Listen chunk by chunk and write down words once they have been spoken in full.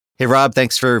Hey, Rob,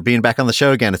 thanks for being back on the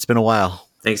show again. It's been a while.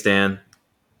 Thanks, Dan.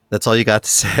 That's all you got to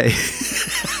say.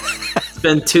 It's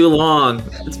been too long.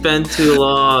 It's been too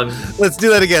long. Let's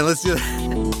do that again. Let's do that.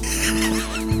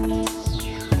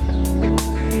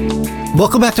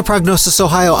 Welcome back to Prognosis,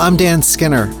 Ohio. I'm Dan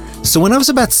Skinner. So when I was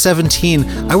about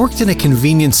 17, I worked in a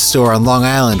convenience store on Long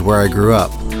Island where I grew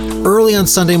up. Early on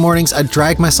Sunday mornings, I'd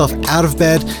drag myself out of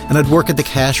bed and I'd work at the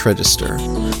cash register.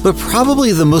 But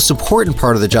probably the most important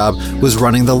part of the job was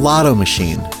running the lotto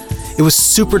machine. It was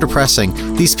super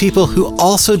depressing. These people who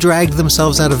also dragged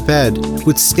themselves out of bed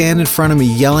would stand in front of me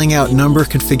yelling out number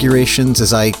configurations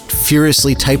as I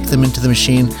furiously typed them into the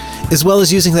machine, as well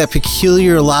as using that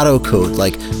peculiar lotto code,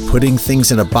 like putting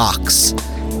things in a box.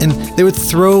 And they would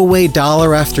throw away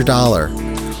dollar after dollar.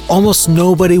 Almost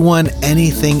nobody won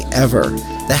anything ever.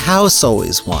 The house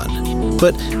always won.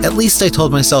 But at least I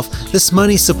told myself this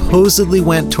money supposedly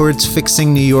went towards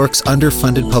fixing New York's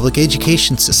underfunded public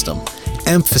education system.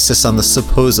 Emphasis on the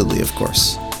supposedly, of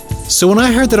course. So when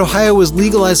I heard that Ohio was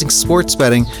legalizing sports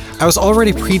betting, I was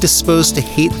already predisposed to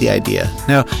hate the idea.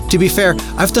 Now, to be fair,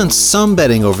 I've done some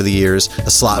betting over the years,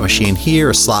 a slot machine here,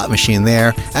 a slot machine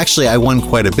there. Actually, I won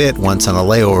quite a bit once on a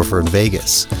layover in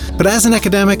Vegas. But as an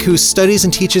academic who studies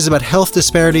and teaches about health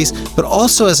disparities, but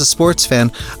also as a sports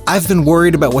fan, I've been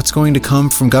worried about what's going to come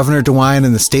from Governor DeWine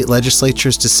and the state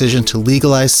legislature's decision to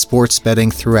legalize sports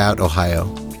betting throughout Ohio.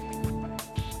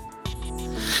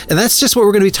 And that's just what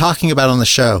we're going to be talking about on the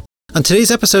show. On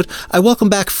today's episode, I welcome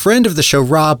back friend of the show,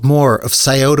 Rob Moore of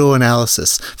Scioto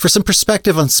Analysis, for some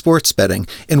perspective on sports betting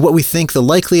and what we think the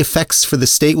likely effects for the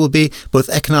state will be, both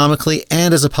economically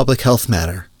and as a public health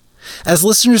matter. As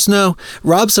listeners know,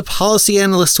 Rob's a policy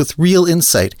analyst with real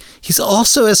insight. He's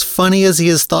also as funny as he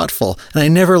is thoughtful, and I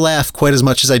never laugh quite as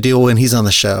much as I do when he's on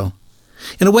the show.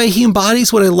 In a way, he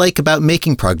embodies what I like about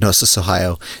making Prognosis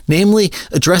Ohio, namely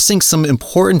addressing some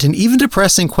important and even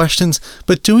depressing questions,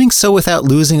 but doing so without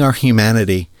losing our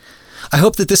humanity. I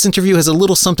hope that this interview has a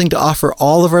little something to offer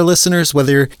all of our listeners,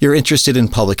 whether you're interested in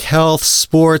public health,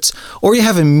 sports, or you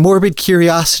have a morbid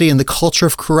curiosity in the culture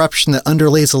of corruption that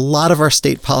underlays a lot of our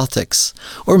state politics,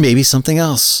 or maybe something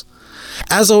else.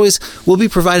 As always, we'll be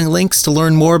providing links to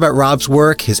learn more about Rob's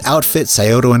work, his outfit,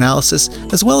 Scioto Analysis,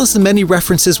 as well as the many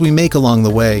references we make along the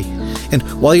way. And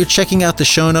while you're checking out the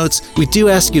show notes, we do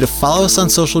ask you to follow us on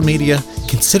social media,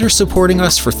 consider supporting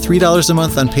us for $3 a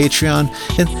month on Patreon,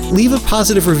 and leave a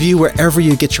positive review wherever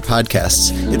you get your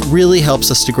podcasts. It really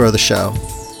helps us to grow the show.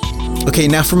 Okay,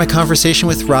 now for my conversation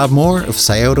with Rob Moore of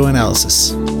Scioto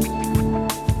Analysis.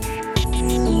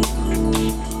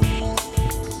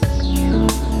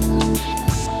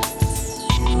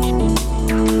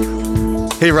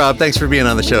 Hey, Rob, thanks for being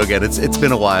on the show again. It's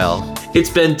been a while. It's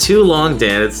been too long,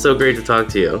 Dan. It's so great to talk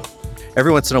to you.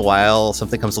 Every once in a while,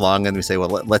 something comes along and we say, well,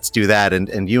 let's do that.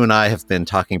 And you and I have been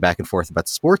talking back and forth about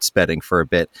sports betting for a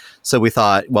bit. So we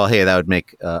thought, well, hey, that would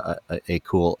make a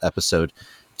cool episode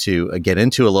to get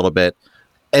into a little bit.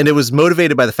 And it was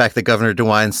motivated by the fact that Governor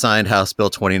DeWine signed House Bill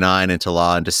 29 into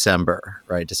law in December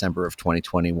of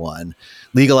 2021,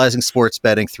 legalizing sports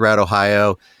betting throughout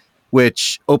Ohio,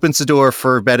 which opens the door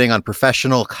for betting on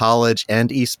professional, college, and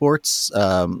esports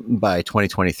by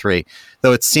 2023.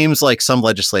 Though it seems like some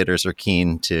legislators are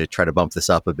keen to try to bump this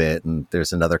up a bit, and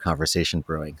there's another conversation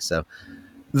brewing. So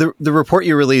the report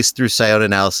you released through Scioto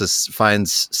Analysis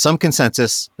finds some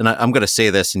consensus, and I'm going to say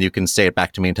this, and you can say it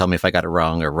back to me and tell me if I got it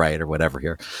wrong or right or whatever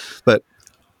here. But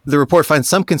the report finds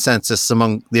some consensus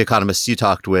among the economists you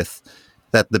talked with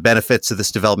that the benefits of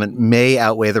this development may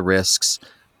outweigh the risks.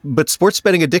 But sports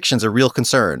betting addiction is a real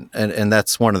concern, and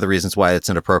that's one of the reasons why it's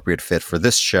an appropriate fit for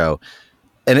this show.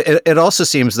 And it also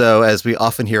seems, though, as we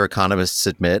often hear economists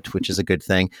admit, which is a good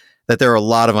thing, that there are a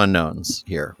lot of unknowns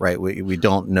here, right? We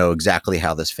don't know exactly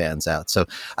how this fans out. So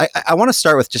I want to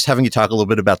start with just having you talk a little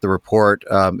bit about the report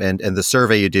and the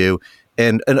survey you do,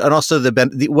 and also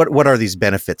what are these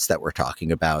benefits that we're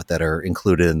talking about that are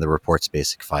included in the report's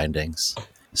basic findings?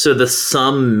 So the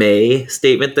some may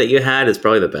statement that you had is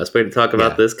probably the best way to talk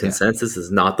about this. Consensus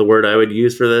is not the word I would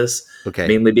use for this. Okay.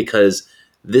 Mainly because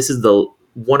this is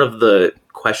one of the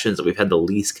questions that we've had the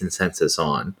least consensus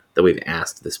on that we've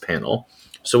asked this panel.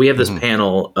 So we have this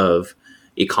panel of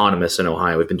economists in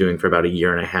Ohio we've been doing for about a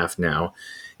year and a half now.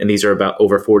 And these are about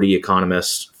over 40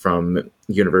 economists from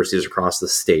universities across the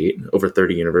state. Over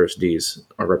 30 universities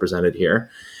are represented here.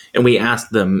 And we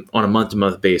asked them on a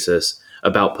month-to-month basis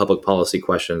about public policy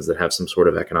questions that have some sort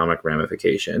of economic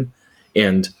ramification.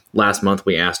 And last month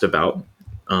we asked about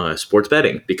sports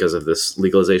betting because of this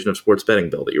legalization of sports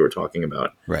betting bill that you were talking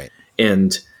about. Right.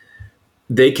 And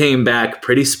they came back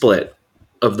pretty split.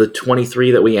 Of the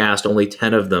 23 that we asked, only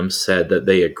 10 of them said that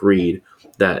they agreed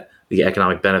that the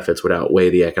economic benefits would outweigh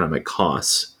the economic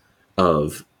costs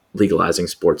of legalizing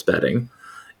sports betting.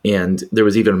 And there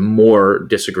was even more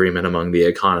disagreement among the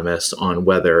economists on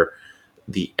whether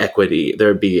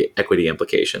there'd be equity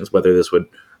implications, whether this would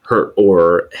hurt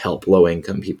or help low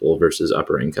income people versus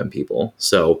upper income people.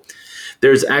 So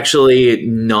there's actually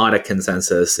not a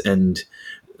consensus, and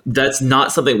that's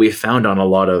not something we've found on a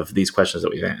lot of these questions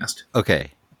that we've asked.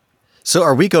 Okay. So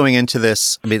are we going into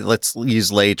this? I mean, let's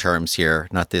use lay terms here,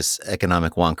 not this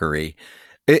economic wonkery.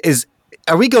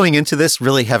 Are we going into this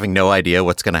really having no idea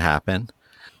what's going to happen?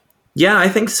 Yeah, I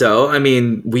think so. I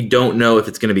mean, we don't know if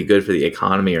it's going to be good for the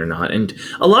economy or not. And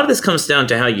a lot of this comes down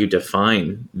to how you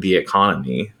define the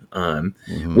economy.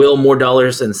 Will more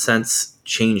dollars and cents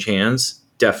change hands?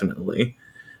 Definitely.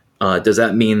 Does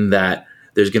that mean that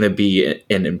there's going to be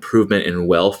an improvement in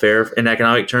welfare in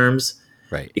economic terms?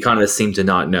 Right. Economists seem to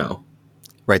not know.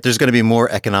 Right. There's going to be more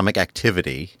economic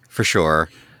activity for sure,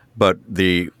 but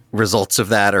the results of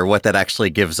that or what that actually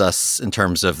gives us in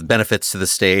terms of benefits to the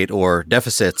state or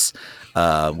deficits,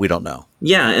 we don't know.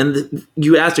 Yeah. And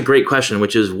you asked a great question,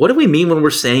 which is, what do we mean when we're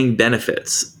saying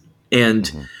benefits?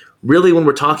 And really, when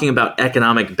we're talking about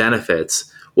economic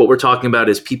benefits, what we're talking about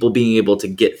is people being able to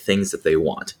get things that they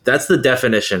want. That's the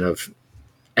definition of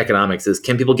economics, is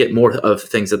can people get more of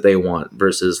things that they want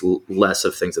versus less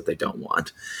of things that they don't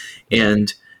want?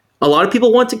 And a lot of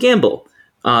people want to gamble.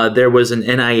 There was an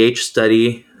NIH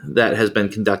study that has been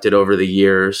conducted over the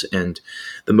years, and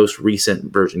the most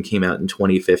recent version came out in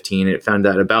 2015. It found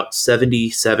that about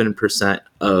 77%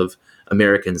 of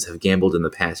Americans have gambled in the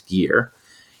past year.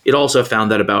 It also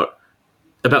found that about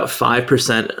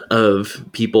 5% of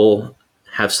people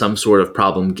have some sort of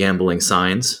problem gambling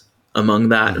signs among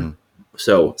that.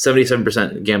 So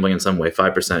 77% gambling in some way,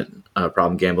 5%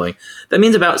 problem gambling. That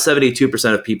means about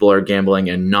 72% of people are gambling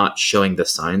and not showing the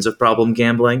signs of problem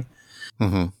gambling.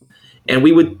 And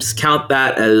we would count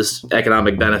that as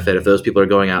economic benefit if those people are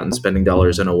going out and spending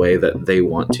dollars in a way that they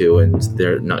want to and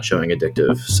they're not showing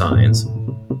addictive signs.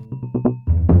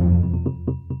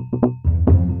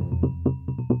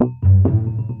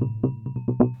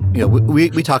 You know,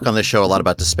 we talk on this show a lot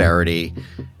about disparity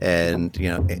and, you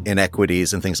know,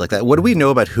 inequities and things like that. What do we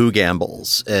know about who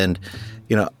gambles? And,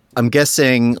 you know, I'm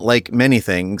guessing, like many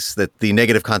things, that the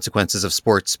negative consequences of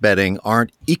sports betting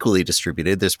aren't equally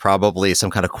distributed. There's probably some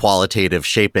kind of qualitative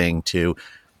shaping to,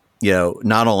 you know,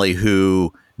 not only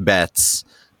who bets,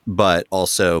 but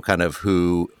also kind of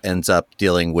who ends up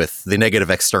dealing with the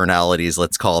negative externalities,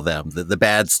 let's call them, the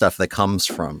bad stuff that comes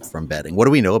from betting. What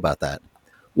do we know about that?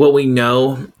 What we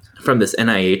know from this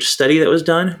NIH study that was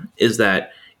done is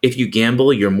that if you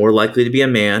gamble, you're more likely to be a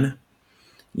man,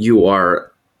 you are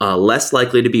less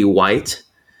likely to be white,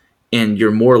 and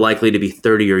you're more likely to be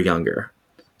 30 or younger.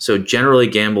 So generally,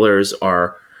 gamblers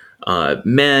are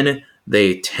men.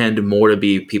 They tend more to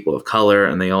be people of color,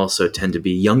 and they also tend to be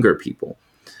younger people.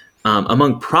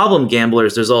 Among problem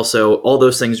gamblers, there's also, all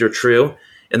those things are true,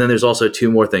 and then there's also two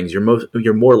more things.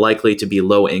 You're more likely to be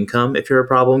low income if you're a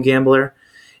problem gambler,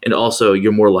 and also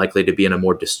you're more likely to be in a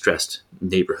more distressed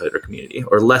neighborhood or community,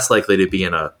 or less likely to be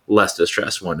in a less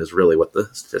distressed one, is really what the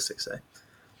statistics say.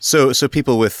 So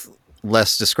people with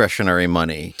less discretionary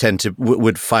money tend to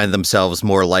would find themselves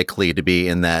more likely to be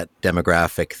in that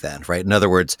demographic then, right? In other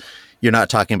words, you're not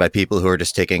talking about people who are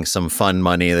just taking some fun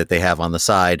money that they have on the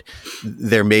side.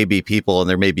 There may be people, and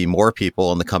there may be more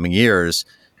people in the coming years,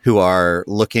 who are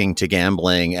looking to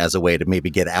gambling as a way to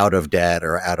maybe get out of debt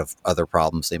or out of other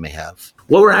problems they may have.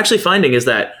 What we're actually finding is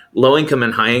that low income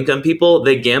and high income people,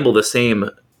 they gamble the same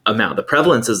amount. The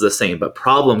prevalence is the same, but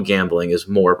problem gambling is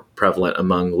more prevalent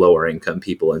among lower income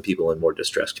people and people in more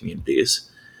distressed communities.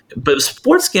 But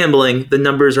sports gambling, the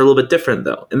numbers are a little bit different,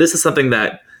 though. And this is something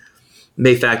that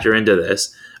may factor into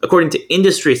this. According to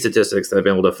industry statistics that I've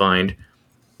been able to find,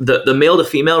 the male to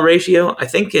female ratio, I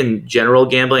think in general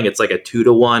gambling, it's like a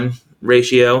 2-to-1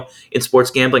 ratio. In sports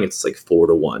gambling, it's like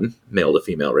 4-to-1 male to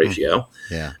female ratio.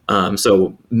 Yeah.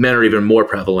 So men are even more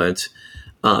prevalent.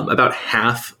 About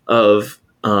half of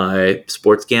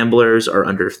sports gamblers are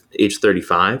under age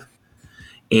 35.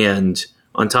 And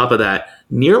on top of that,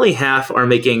 nearly half are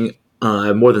making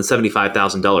more than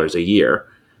 $75,000 a year,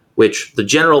 which the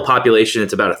general population,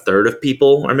 it's about a third of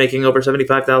people are making over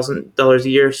 $75,000 a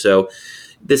year. So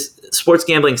this sports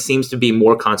gambling seems to be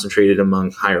more concentrated among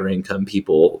higher income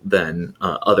people than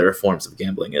other forms of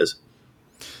gambling is.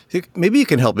 Maybe you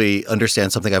can help me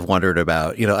understand something I've wondered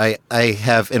about. You know, I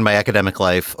have in my academic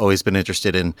life always been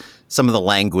interested in some of the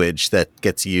language that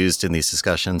gets used in these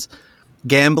discussions.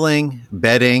 Gambling,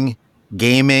 betting,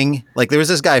 gaming. Like there was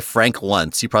this guy, Frank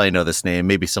Luntz. You probably know this name.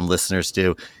 Maybe some listeners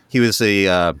do. He was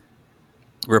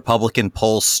Republican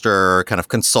pollster, kind of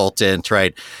consultant,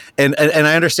 right? And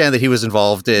I understand that he was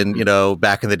involved in,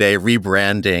 back in the day,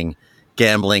 rebranding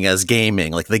gambling as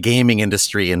gaming, like the gaming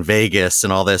industry in Vegas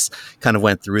and all this kind of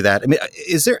went through that. I mean,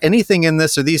 is there anything in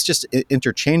this? Are these just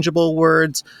interchangeable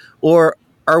words, or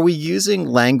are we using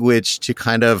language to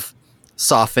kind of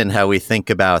soften how we think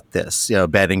about this,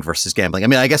 betting versus gambling? I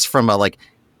mean, I guess from a like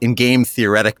in game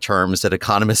theoretic terms that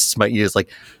economists might use, like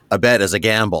a bet as a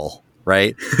gamble,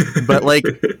 right? But like,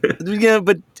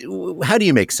 but how do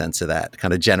you make sense of that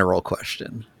kind of general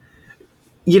question?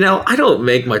 I don't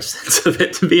make much sense of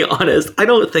it, to be honest. I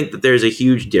don't think that there's a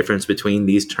huge difference between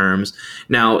these terms.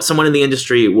 Now, someone in the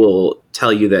industry will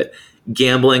tell you that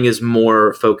gambling is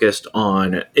more focused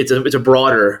on it's a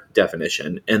broader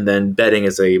definition, and then betting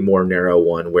is a more narrow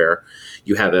one where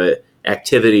you have a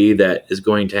activity that is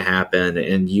going to happen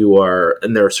and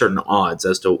there are certain odds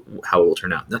as to how it will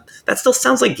turn out. That still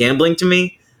sounds like gambling to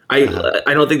me. I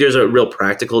don't think there's a real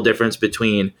practical difference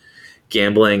between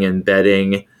gambling and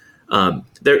betting.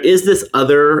 There is this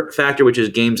other factor, which is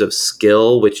games of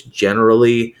skill, which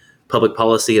generally public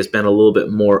policy has been a little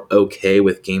bit more okay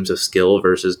with games of skill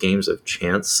versus games of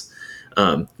chance.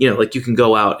 Like you can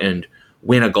go out and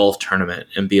win a golf tournament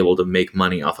and be able to make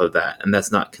money off of that. And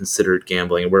that's not considered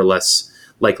gambling. And we're less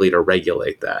likely to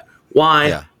regulate that. Why?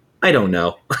 Yeah. I don't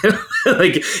know.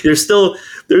 Like there's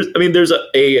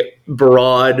a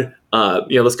broad,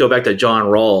 let's go back to John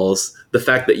Rawls. The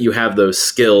fact that you have those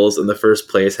skills in the first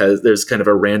place there's kind of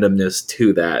a randomness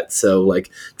to that. So like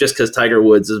just because Tiger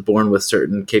Woods is born with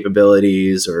certain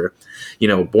capabilities or,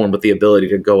 born with the ability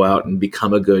to go out and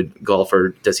become a good golfer,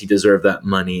 does he deserve that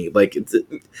money? Like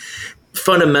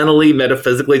fundamentally,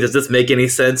 metaphysically, does this make any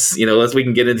sense? As we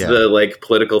can get into the like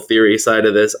political theory side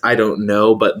of this, I don't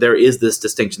know, but there is this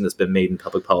distinction that's been made in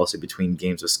public policy between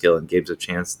games of skill and games of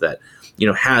chance that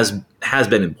has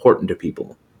been important to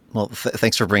people. Well,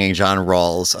 thanks for bringing John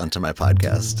Rawls onto my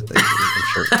podcast.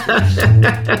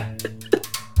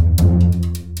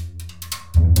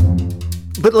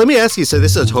 But let me ask you. So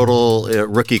this is a total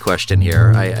rookie question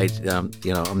here.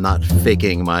 I'm not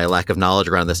faking my lack of knowledge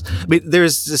around this. I mean,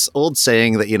 there's this old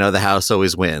saying that the house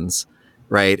always wins,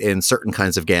 right? In certain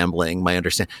kinds of gambling, my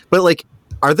understanding. But like,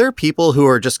 are there people who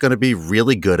are just going to be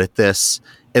really good at this?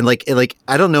 And like,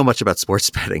 I don't know much about sports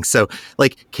betting. So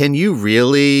like, can you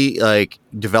really like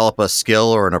develop a skill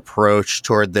or an approach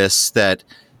toward this that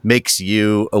makes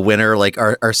you a winner? Like,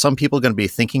 are some people going to be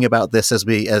thinking about this as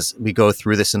we go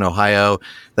through this in Ohio,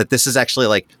 that this is actually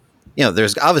like,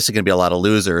 there's obviously going to be a lot of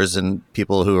losers and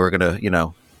people who are going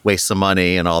to, waste some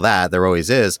money and all that. There always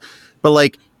is. But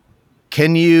like,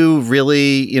 can you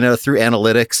really, through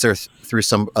analytics or through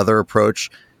some other approach,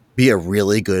 be a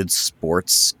really good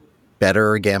sports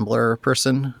better gambler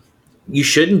person? You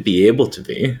shouldn't be able to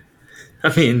be.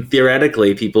 I mean,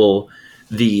 theoretically,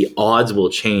 the odds will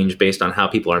change based on how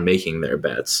people are making their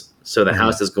bets. So the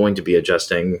house is going to be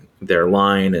adjusting their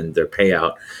line and their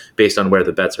payout based on where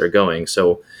the bets are going.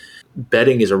 So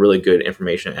betting is a really good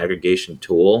information aggregation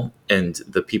tool, and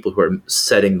the people who are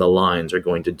setting the lines are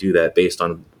going to do that based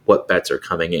on what bets are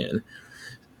coming in.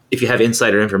 If you have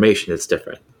insider information, it's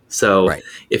different. So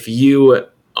if you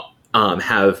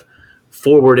have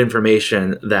forward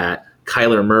information that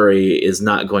Kyler Murray is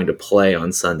not going to play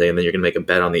on Sunday, and then you're going to make a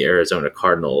bet on the Arizona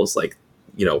Cardinals, like,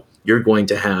 you're going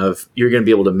to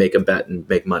be able to make a bet and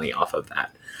make money off of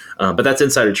that. But that's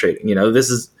insider trading. This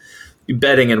is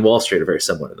betting and Wall Street are very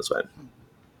similar in this way.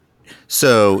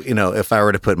 So, if I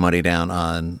were to put money down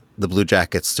on the Blue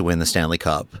Jackets to win the Stanley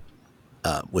Cup,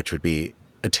 which would be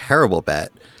a terrible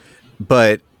bet,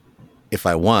 but if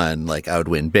I won, like, I would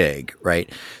win big, right?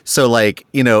 So, like,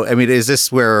 I mean, is this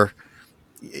where,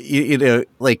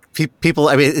 like people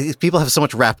have so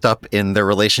much wrapped up in their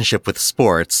relationship with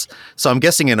sports. So I'm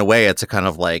guessing in a way it's a kind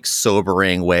of like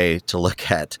sobering way to look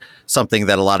at something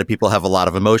that a lot of people have a lot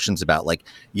of emotions about. Like,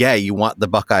 yeah, you want the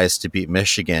Buckeyes to beat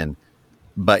Michigan,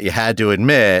 but you had to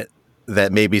admit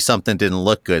that maybe something didn't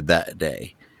look good that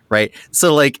day. Right.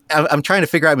 So like, I'm trying to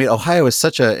figure out, I mean, Ohio is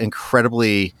such an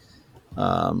incredibly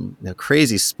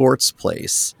crazy sports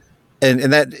place.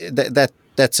 And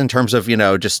that's in terms of,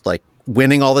 just like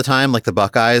winning all the time, like the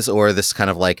Buckeyes, or this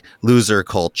kind of like loser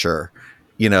culture,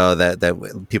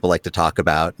 that people like to talk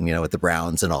about, with the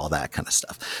Browns and all that kind of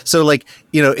stuff. So like,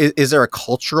 is there a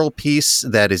cultural piece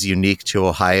that is unique to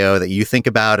Ohio that you think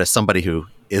about as somebody who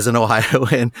is an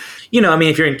Ohioan? I mean,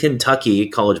 if you're in Kentucky,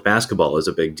 college basketball is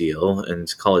a big deal,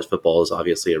 and college football is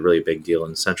obviously a really big deal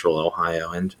in central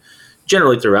Ohio and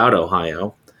generally throughout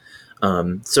Ohio.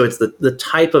 So it's the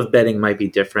type of betting might be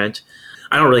different.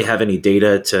 I don't really have any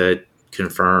data to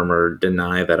confirm or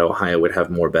deny that Ohio would have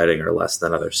more betting or less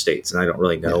than other states, and I don't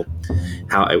really know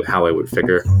how I would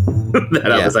figure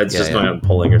that out besides just going on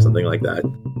polling or something like that.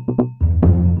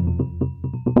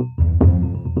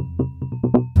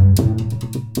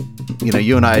 You know,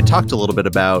 you and I talked a little bit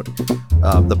about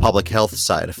the public health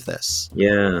side of this.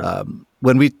 Yeah.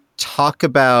 When we talk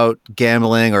about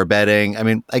gambling or betting, I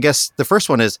mean, I guess the first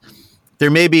one is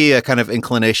there may be a kind of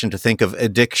inclination to think of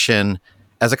addiction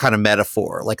as a kind of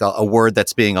metaphor, like a word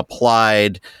that's being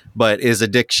applied, but is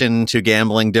addiction to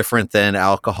gambling different than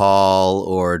alcohol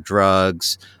or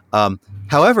drugs?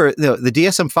 However, the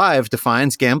DSM-5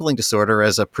 defines gambling disorder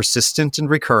as a persistent and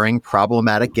recurring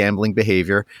problematic gambling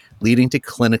behavior leading to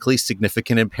clinically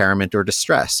significant impairment or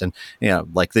distress. And,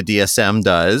 like the DSM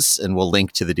does, and we'll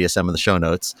link to the DSM in the show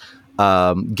notes,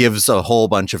 gives a whole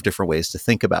bunch of different ways to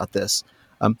think about this.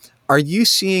 Are you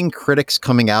seeing critics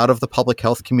coming out of the public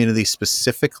health community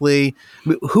specifically?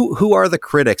 Who are the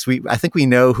critics? I think we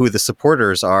know who the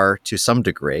supporters are to some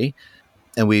degree,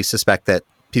 and we suspect that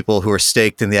people who are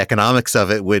staked in the economics of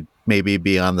it would maybe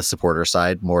be on the supporter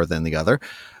side more than the other.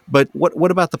 But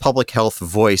what about the public health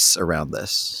voice around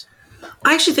this?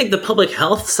 I actually think the public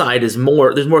health side there's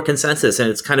more consensus, and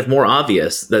it's kind of more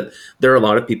obvious that there are a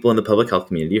lot of people in the public health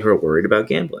community who are worried about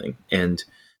gambling. And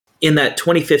in that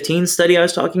 2015 study I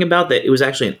was talking about, that it was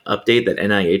actually an update, that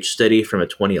NIH study from a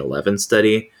 2011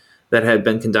 study that had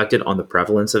been conducted on the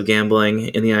prevalence of gambling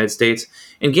in the United States.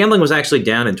 And gambling was actually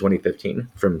down in 2015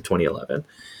 from 2011.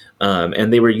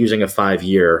 And they were using a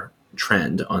 5-year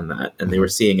trend on that, and they were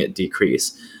seeing it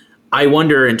decrease. I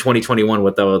wonder in 2021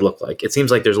 what that would look like. It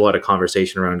seems like there's a lot of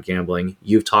conversation around gambling.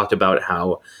 You've talked about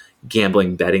how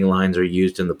gambling betting lines are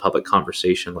used in the public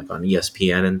conversation, like on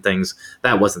ESPN and things.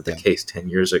 That wasn't the case 10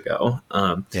 years ago.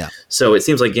 So it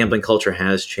seems like gambling culture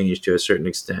has changed to a certain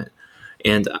extent.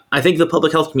 And I think the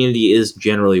public health community is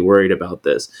generally worried about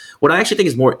this. What I actually think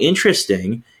is more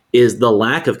interesting is the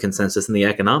lack of consensus in the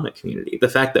economic community. The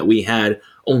fact that we had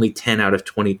only 10 out of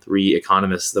 23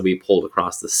 economists that we polled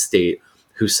across the state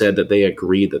who said that they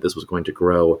agreed that this was going to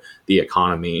grow the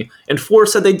economy. And 4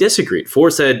 said they disagreed. 4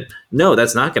 said, no,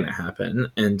 that's not going to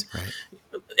happen. And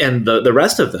and the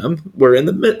rest of them were in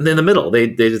the middle.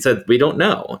 They said, we don't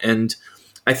know. And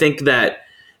I think that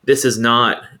this is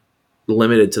not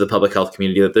limited to the public health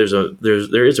community, that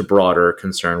there is a broader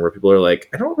concern where people are like,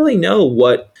 I don't really know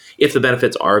what if the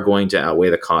benefits are going to outweigh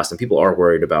the cost, and people are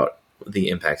worried about the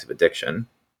impacts of addiction.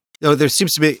 There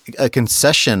seems to be a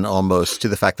concession almost to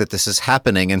the fact that this is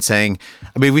happening, and saying,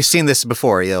 I mean, we've seen this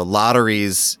before.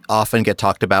 Lotteries often get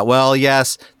talked about. Well,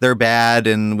 yes, they're bad,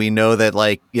 and we know that,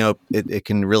 it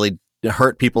can really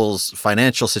hurt people's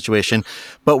financial situation,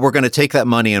 but we're going to take that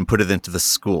money and put it into the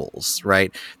schools,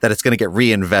 right? That it's going to get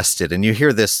reinvested. And you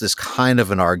hear this kind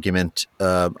of an argument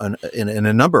in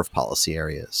a number of policy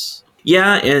areas.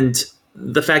 Yeah, and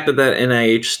the fact that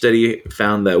NIH study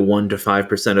found that 1% to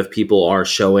 5% of people are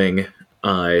showing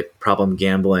problem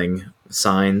gambling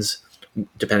signs,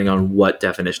 depending on what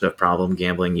definition of problem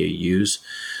gambling you use,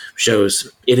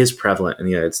 shows it is prevalent in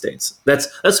the United States. That's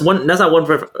not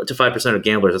 1% to 5% of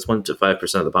gamblers. That's 1% to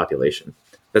 5% of the population.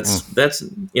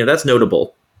 That's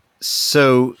notable.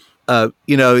 So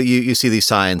you see these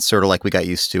signs sort of like we got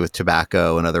used to with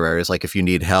tobacco and other areas. Like, if you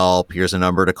need help, here's a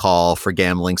number to call for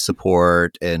gambling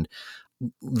support. And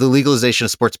the legalization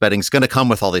of sports betting is going to come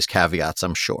with all these caveats,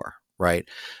 I'm sure, right?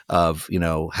 Of,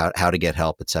 how to get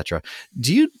help, etc.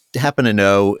 Do you happen to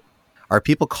know, are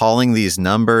people calling these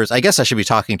numbers? I guess I should be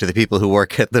talking to the people who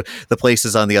work at the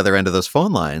places on the other end of those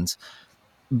phone lines.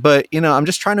 But, I'm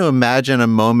just trying to imagine a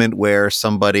moment where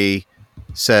somebody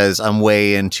says, I'm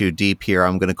way in too deep here,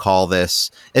 I'm going to call this.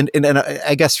 And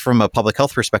I guess from a public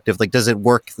health perspective, does it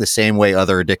work the same way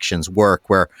other addictions work,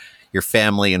 where your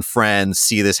family and friends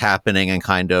see this happening and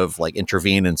kind of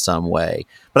intervene in some way?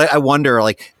 But I wonder,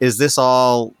 is this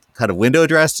all kind of window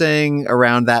dressing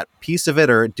around that piece of it,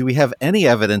 or do we have any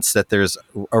evidence that there's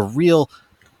a real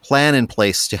plan in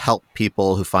place to help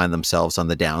people who find themselves on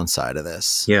the downside of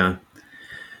this? Yeah.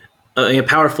 A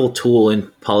powerful tool in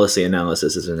policy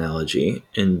analysis is analogy.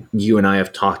 And you and I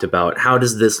have talked about, how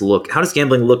does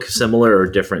gambling look similar or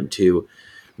different to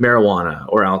marijuana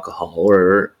or alcohol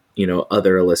or,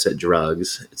 other illicit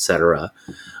drugs, etc.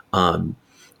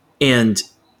 And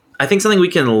I think something we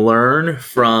can learn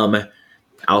from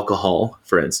alcohol,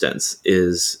 for instance,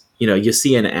 is, you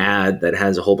see an ad that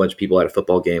has a whole bunch of people at a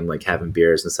football game, having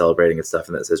beers and celebrating and stuff,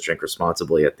 and that says drink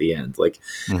responsibly at the end.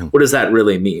 What does that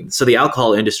really mean? So the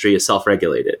alcohol industry is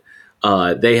self-regulated.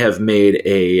 They have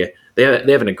they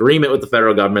have an agreement with the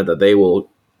federal government that they will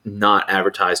not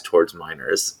advertise towards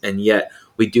minors. And yet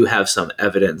we do have some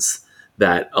evidence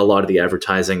that a lot of the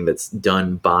advertising that's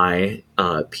done by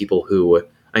people who,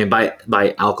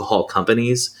 by alcohol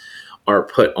companies, are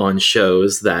put on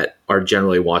shows that are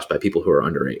generally watched by people who are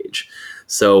underage.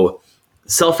 So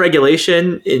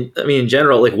self-regulation, in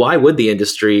general, like, why would the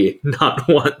industry not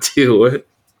want to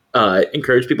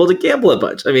encourage people to gamble a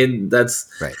bunch? I mean, that's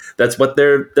Right. that's what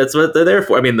they're there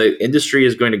for. I mean, the industry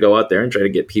is going to go out there and try to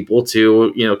get people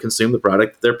to, consume the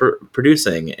product that they're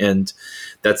producing, and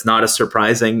that's not a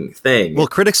surprising thing. Well,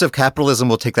 critics of capitalism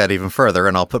will take that even further,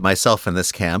 and I'll put myself in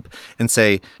this camp and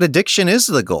say addiction is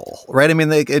the goal, right? I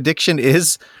mean, addiction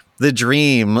is the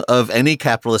dream of any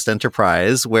capitalist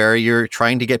enterprise, where you're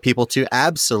trying to get people to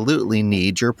absolutely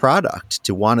need your product,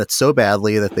 to want it so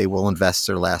badly that they will invest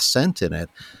their last cent in it.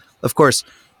 Of course,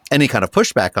 any kind of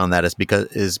pushback on that is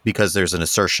because there's an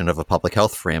assertion of a public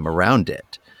health frame around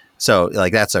it. So,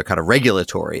 like, that's a kind of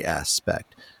regulatory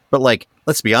aspect. But, like,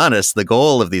 let's be honest, the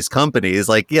goal of these companies,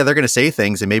 like, yeah, they're going to say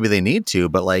things and maybe they need to,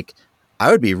 but, like, I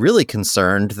would be really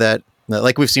concerned that,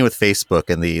 like we've seen with Facebook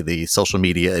and the social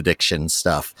media addiction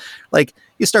stuff, like,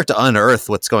 you start to unearth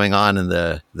what's going on in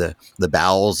the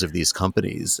bowels of these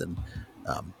companies, and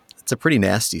it's a pretty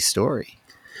nasty story.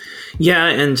 Yeah,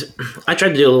 and I tried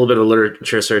to do a little bit of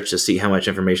literature search to see how much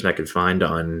information I could find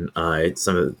on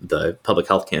some of the public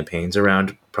health campaigns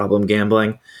around problem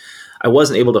gambling. I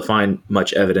wasn't able to find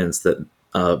much evidence that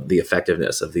of the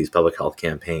effectiveness of these public health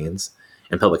campaigns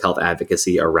and public health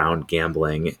advocacy around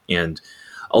gambling. And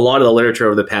a lot of the literature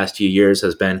over the past few years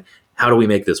has been, how do we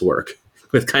make this work?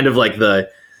 With kind of like the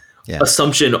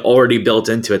assumption already built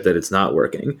into it that it's not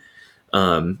working.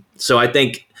 So I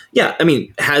think,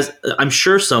 I'm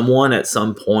sure someone at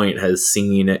some point has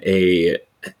seen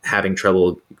having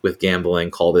trouble with gambling,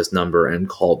 call this number, and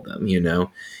called them,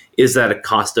 Is that a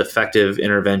cost-effective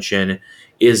intervention?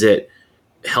 Is it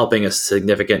helping a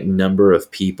significant number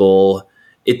of people?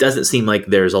 It doesn't seem like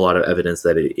there's a lot of evidence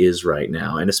that it is right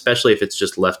now. And especially if it's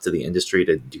just left to the industry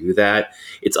to do that,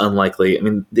 it's unlikely. I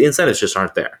mean, the incentives just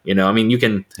aren't there. You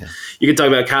can talk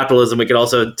about capitalism. We could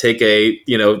also take a,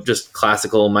 just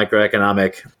classical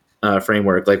microeconomic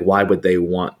framework. Like, why would they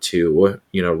want to,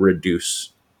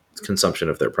 reduce consumption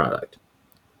of their product?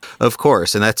 Of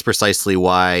course. And that's precisely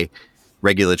why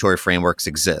regulatory frameworks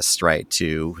exist, right?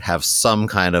 To have some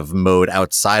kind of mode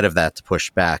outside of that to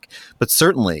push back. But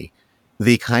certainly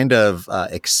the kind of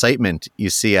excitement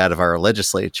you see out of our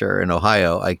legislature in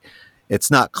Ohio, it's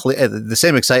not clear. The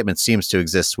same excitement seems to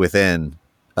exist within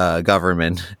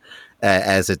government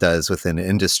as it does within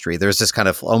industry. There's this kind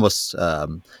of almost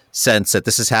sense that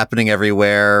this is happening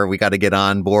everywhere. We got to get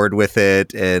on board with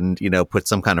it and, put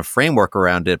some kind of framework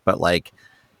around it. But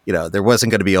there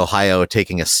wasn't going to be Ohio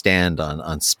taking a stand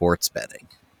on sports betting.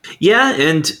 Yeah.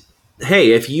 And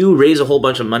hey, if you raise a whole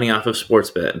bunch of money off of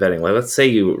sports betting, like let's say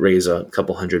you raise a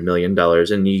couple $100 million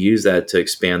and you use that to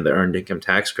expand the earned income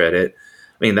tax credit,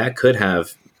 I mean, that could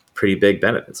have pretty big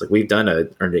benefits. Like, we've done a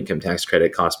earned income tax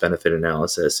credit cost benefit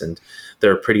analysis, and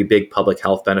there are pretty big public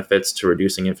health benefits to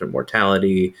reducing infant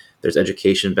mortality. There's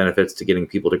education benefits to getting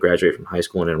people to graduate from high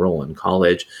school and enroll in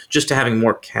college, just to having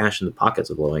more cash in the pockets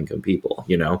of low income people,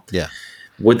 Yeah.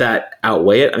 Would that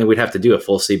outweigh it? I mean, we'd have to do a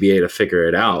full CBA to figure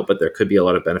it out, but there could be a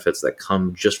lot of benefits that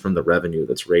come just from the revenue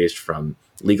that's raised from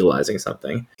legalizing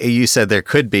something. You said there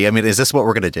could be. I mean, is this what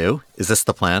we're going to do? Is this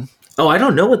the plan? Oh, I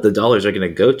don't know what the dollars are going to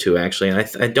go to, actually. And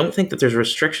I don't think that there's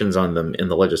restrictions on them in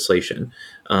the legislation.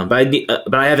 But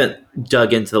I haven't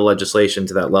dug into the legislation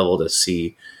to that level to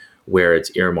see where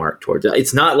it's earmarked towards.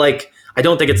 It's not like, I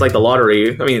don't think it's like the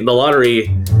lottery. I mean, the lottery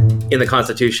in the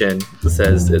Constitution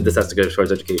says this has to go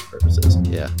towards education purposes.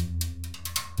 Yeah.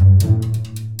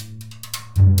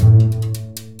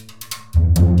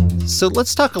 So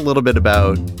let's talk a little bit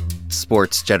about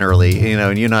sports generally.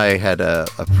 And you and I had a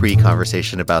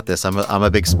pre-conversation about this. I'm a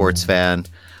big sports fan.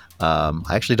 I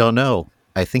actually don't know.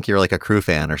 I think you're like a Crew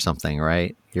fan or something,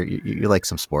 right? You like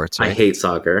some sports, right? I hate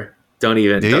soccer.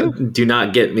 Do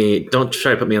not get me. Don't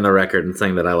try to put me on the record and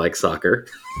saying that I like soccer.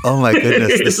 Oh my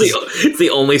goodness. It's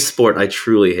the only sport I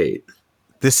truly hate.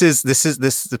 The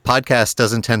podcast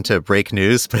doesn't tend to break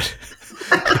news, but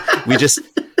we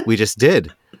just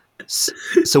did.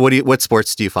 So what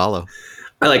sports do you follow?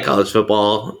 I like college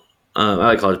football. I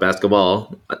like college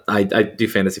basketball. I do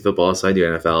fantasy football, so I do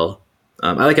NFL.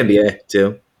 I like NBA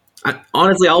too.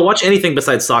 Honestly, I'll watch anything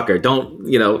besides soccer. Don't.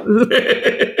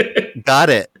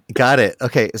 Got it.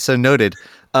 Okay, so noted.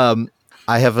 I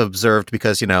have observed,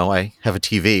 because I have a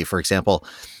TV, for example,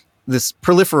 this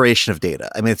proliferation of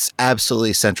data. I mean, it's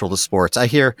absolutely central to sports. I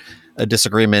hear a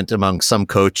disagreement among some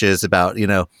coaches about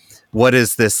what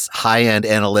is this high-end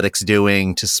analytics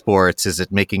doing to sports? Is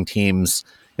it making teams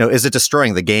is it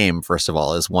destroying the game? First of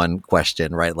all, is one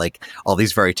question, right? Like all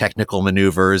these very technical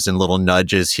maneuvers and little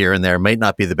nudges here and there might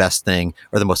not be the best thing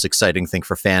or the most exciting thing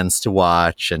for fans to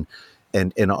watch, and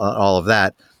all of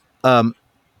that.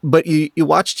 But you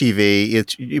watch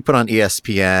TV, you put on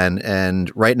ESPN,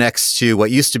 and right next to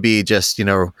what used to be just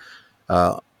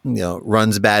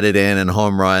runs batted in and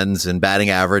home runs and batting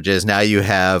averages, now you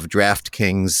have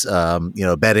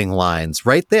DraftKings betting lines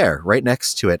right there, right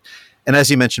next to it. And as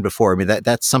you mentioned before, I mean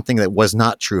that's something that was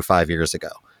not true 5 years ago.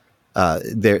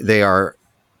 They are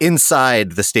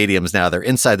inside the stadiums now. They're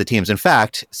inside the teams. In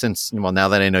fact, now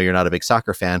that I know you're not a big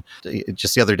soccer fan,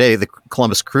 just the other day, the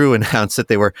Columbus Crew announced that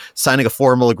they were signing a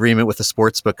formal agreement with the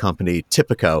sportsbook company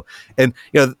Tipico, and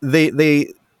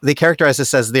they characterize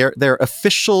this as their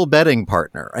official betting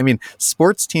partner. I mean,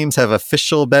 sports teams have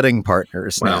official betting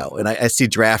partners now, and I see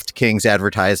DraftKings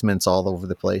advertisements all over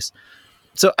the place.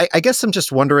 So I guess I'm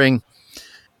just wondering,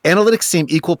 analytics seem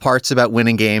equal parts about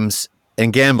winning games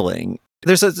and gambling.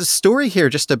 There's a story here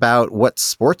just about what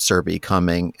sports are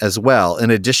becoming as well, in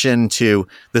addition to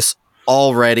this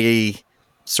already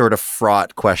sort of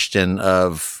fraught question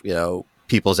of,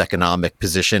 people's economic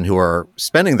position who are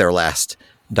spending their last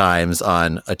dimes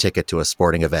on a ticket to a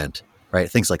sporting event, right?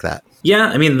 Things like that. Yeah,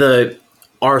 I mean,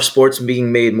 are sports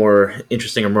being made more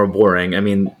interesting or more boring? I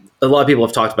mean, a lot of people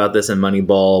have talked about this in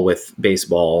Moneyball with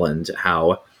baseball and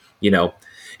how,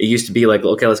 it used to be like,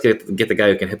 okay, let's get the guy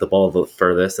who can hit the ball the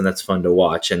furthest, and that's fun to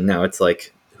watch. And now it's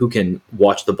like, who can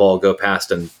watch the ball go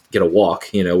past and get a walk,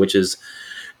 which is,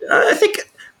 I think,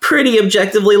 pretty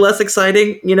objectively less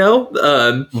exciting,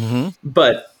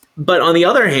 But on the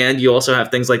other hand, you also have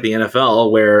things like the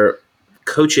NFL where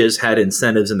coaches had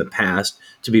incentives in the past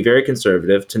to be very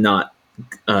conservative, to not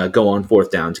go on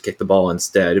fourth down, to kick the ball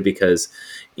instead, because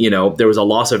there was a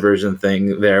loss aversion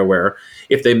thing there where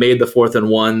if they made the 4th and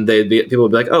 1, people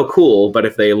would be like, oh, cool. But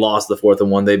if they lost the 4th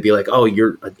and 1, they'd be like, oh,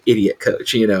 you're an idiot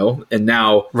coach, And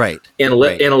now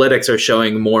analytics are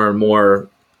showing more and more,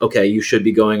 okay, you should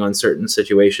be going on certain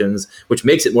situations, which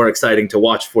makes it more exciting to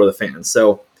watch for the fans.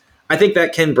 So I think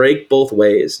that can break both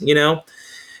ways,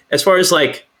 As far as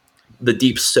like the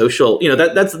deep social,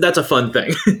 that's a fun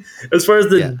thing. As far as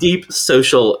the deep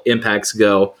social impacts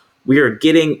go, we are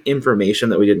getting information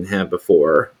that we didn't have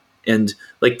before. And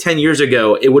like 10 years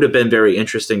ago, it would have been very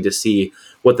interesting to see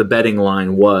what the betting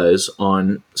line was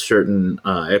on certain,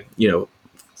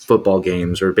 football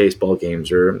games or baseball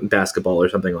games or basketball or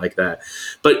something like that.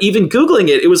 But even Googling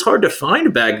it was hard to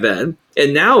find back then.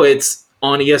 And now it's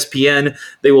on ESPN.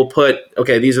 They will put,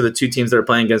 okay, these are the two teams that are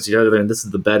playing against each other, and this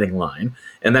is the betting line.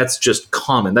 And that's just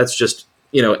common. That's just,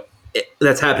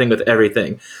 that's happening with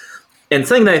everything. And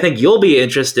something that I think you'll be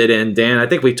interested in, Dan, I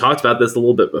think we talked about this a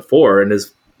little bit before and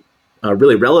is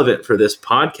really relevant for this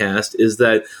podcast, is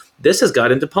that this has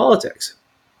got into politics,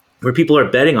 where people are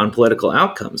betting on political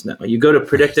outcomes now. You go to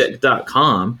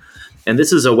predictit.com, and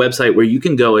this is a website where you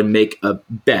can go and make a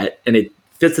bet, and it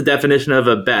fits the definition of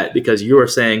a bet because you are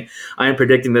saying, I am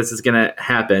predicting this is going to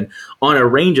happen on a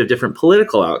range of different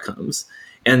political outcomes.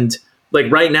 And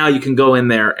like right now, you can go in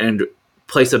there and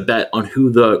place a bet on who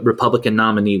the Republican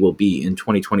nominee will be in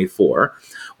 2024,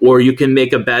 or you can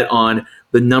make a bet on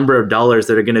the number of dollars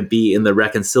that are going to be in the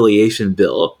reconciliation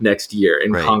bill next year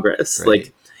in Congress.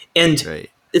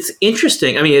 It's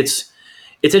interesting. I mean, it's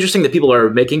interesting that people are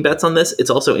making bets on this. It's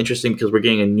also interesting because we're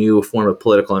getting a new form of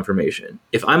political information.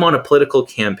 If I'm on a political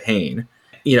campaign,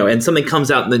 and something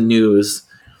comes out in the news,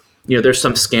 there's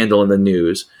some scandal in the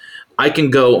news, I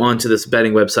can go onto this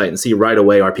betting website and see right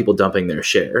away, are people dumping their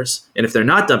shares? And if they're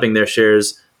not dumping their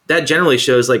shares, that generally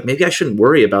shows like, maybe I shouldn't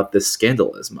worry about this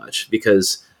scandal as much,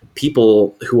 because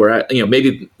people who are,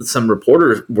 maybe some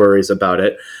reporter worries about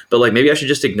it, but like, maybe I should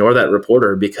just ignore that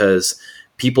reporter, because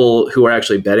people who are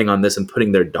actually betting on this and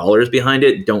putting their dollars behind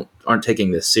it aren't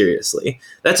taking this seriously.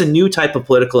 That's a new type of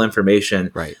political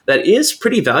information that is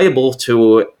pretty valuable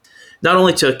to not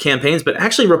only to campaigns, but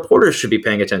actually reporters should be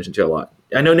paying attention to a lot.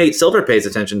 I know Nate Silver pays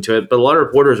attention to it, but a lot of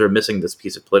reporters are missing this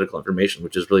piece of political information,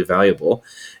 which is really valuable.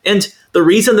 And the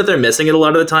reason that they're missing it a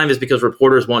lot of the time is because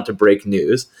reporters want to break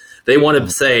news. They want to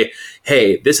say,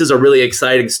 hey, this is a really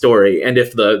exciting story. And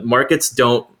if the markets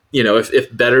don't,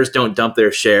 if bettors don't dump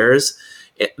their shares,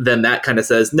 then that kind of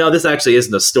says, no, this actually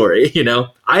isn't a story.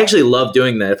 I actually love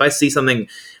doing that. If I see something,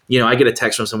 I get a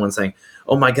text from someone saying,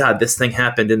 oh my God, this thing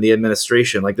happened in the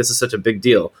administration. Like, this is such a big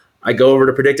deal. I go over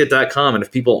to predictit.com, and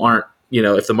if people aren't,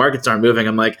 if the markets aren't moving,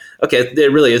 I'm like, okay,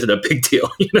 it really isn't a big deal.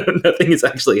 Nothing is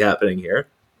actually happening here.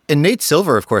 And Nate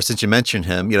Silver, of course, since you mentioned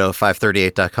him,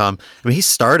 538.com, I mean, he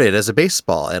started as a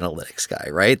baseball analytics guy,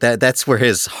 right? That's where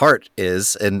his heart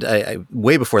is. And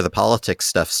way before the politics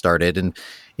stuff started. And,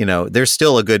 there's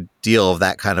still a good deal of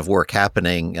that kind of work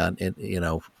happening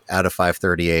out of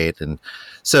 538. And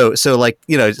so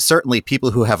certainly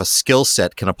people who have a skill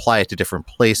set can apply it to different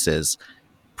places.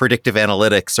 Predictive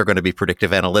analytics are going to be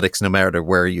predictive analytics no matter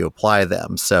where you apply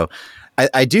them. So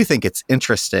I do think it's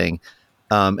interesting.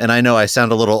 And I know I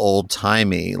sound a little old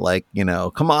timey, like,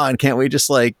 come on, can't we just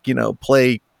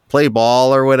play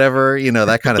ball or whatever,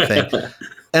 that kind of thing.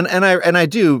 And I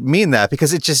do mean that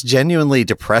because it just genuinely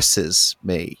depresses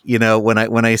me,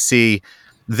 when I see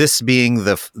this being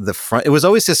the front. It was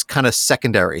always this kind of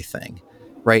secondary thing,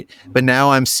 right? But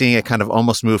now I'm seeing it kind of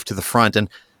almost move to the front. And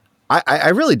I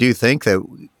really do think that,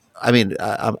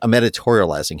 I'm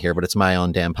editorializing here, but it's my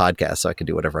own damn podcast, so I can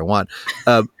do whatever I want.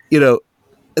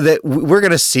 That we're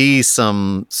going to see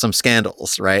some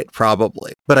scandals, right?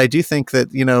 Probably. But I do think that,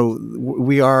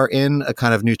 we are in a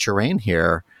kind of new terrain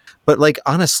here. But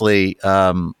honestly,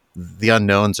 the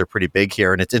unknowns are pretty big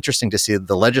here. And it's interesting to see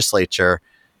the legislature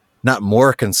not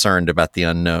more concerned about the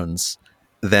unknowns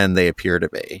than they appear to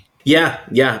be. Yeah.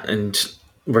 And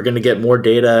we're going to get more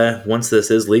data once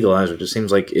this is legalized, which it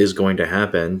seems like is going to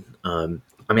happen.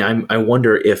 I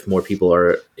wonder if more people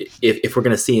are, if we're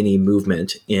going to see any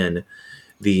movement in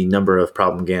the number of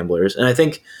problem gamblers. And I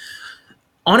think,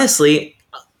 honestly,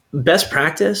 best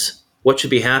practice, what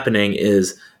should be happening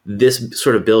is this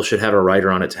sort of bill should have a rider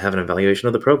on it to have an evaluation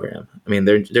of the program.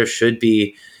 There should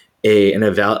be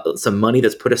some money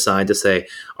that's put aside to say,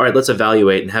 all right, let's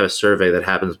evaluate and have a survey that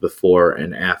happens before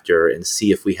and after and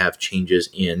see if we have changes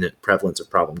in prevalence of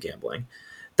problem gambling.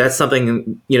 That's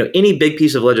something, any big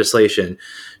piece of legislation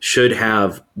should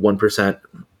have 1%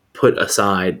 put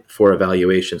aside for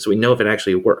evaluation, so we know if it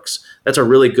actually works. That's a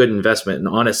really good investment. And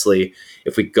honestly,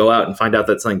 if we go out and find out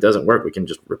that something doesn't work,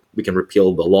 we can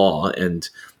repeal the law, and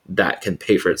that can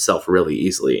pay for itself really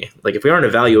easily. If we aren't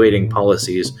evaluating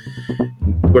policies,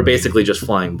 we're basically just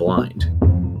flying blind.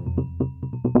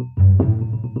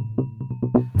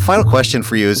 Final question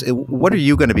for you is, what are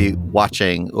you going to be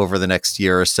watching over the next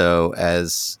year or so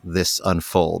as this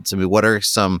unfolds? What are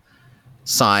some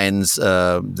signs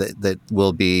that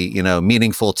will be,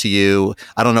 meaningful to you?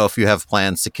 I don't know if you have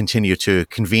plans to continue to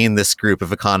convene this group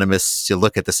of economists to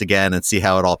look at this again and see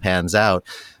how it all pans out.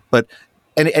 But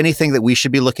anything that we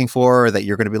should be looking for, or that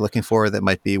you're going to be looking for, that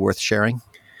might be worth sharing?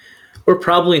 We're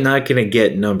probably not going to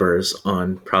get numbers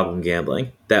on problem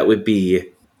gambling. That would be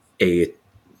a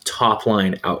top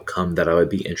line outcome that I would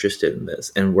be interested in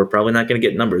this. And we're probably not going to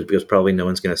get numbers because probably no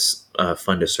one's going to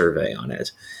fund a survey on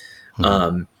it.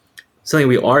 Something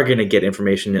we are going to get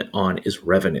information on is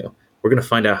revenue. We're going to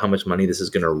find out how much money this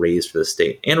is going to raise for the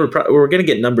state. And we're going to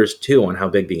get numbers, too, on how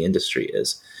big the industry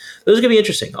is. Those are going to be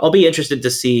interesting. I'll be interested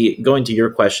to see, going to your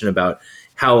question about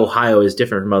how Ohio is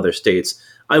different from other states,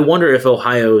 I wonder if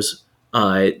Ohio's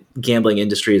gambling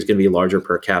industry is going to be larger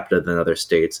per capita than other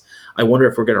states. I wonder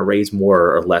if we're going to raise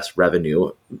more or less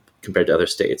revenue compared to other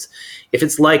states. If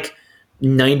it's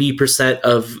 90%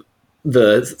 of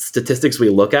the statistics we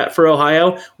look at for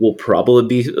Ohio will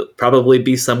probably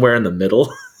be somewhere in the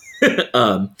middle.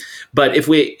 But if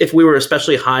we were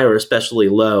especially high or especially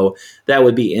low, that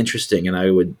would be interesting, and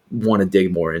I would want to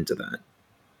dig more into that.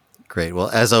 Great. Well,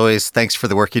 as always, thanks for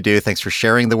the work you do. Thanks for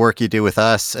sharing the work you do with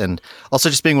us, and also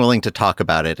just being willing to talk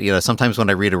about it. Sometimes when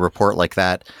I read a report like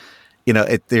that,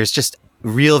 there's just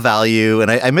real value,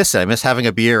 and I miss it. I miss having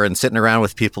a beer and sitting around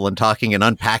with people and talking and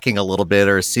unpacking a little bit,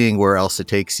 or seeing where else it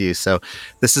takes you. So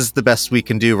this is the best we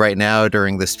can do right now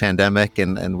during this pandemic,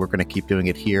 and we're going to keep doing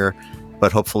it here.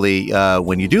 But hopefully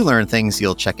when you do learn things,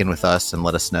 you'll check in with us and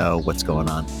let us know what's going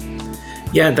on.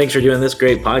 Yeah, and thanks for doing this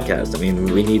great podcast.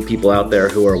 We need people out there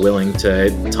who are willing to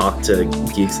talk to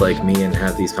geeks like me and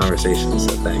have these conversations,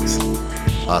 so thanks.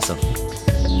 Awesome.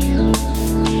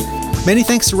 Many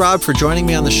thanks to Rob for joining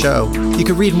me on the show. You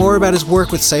can read more about his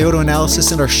work with Scioto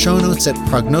Analysis in our show notes at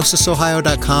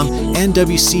prognosisohio.com and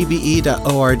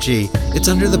wcbe.org. It's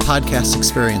under the Podcast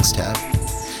Experience tab.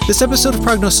 This episode of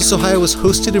Prognosis Ohio was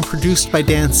hosted and produced by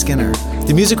Dan Skinner.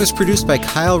 The music was produced by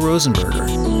Kyle Rosenberger.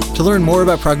 To learn more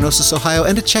about Prognosis Ohio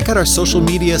and to check out our social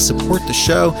media, support the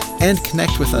show, and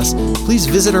connect with us, please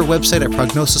visit our website at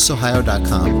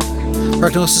prognosisohio.com.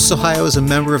 Prognosis Ohio is a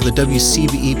member of the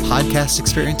WCBE Podcast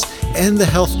Experience and the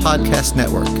Health Podcast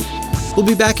Network. We'll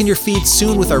be back in your feed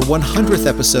soon with our 100th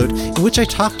episode, in which I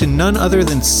talk to none other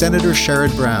than Senator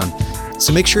Sherrod Brown.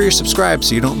 So make sure you're subscribed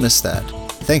so you don't miss that.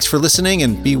 Thanks for listening,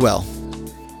 and be well.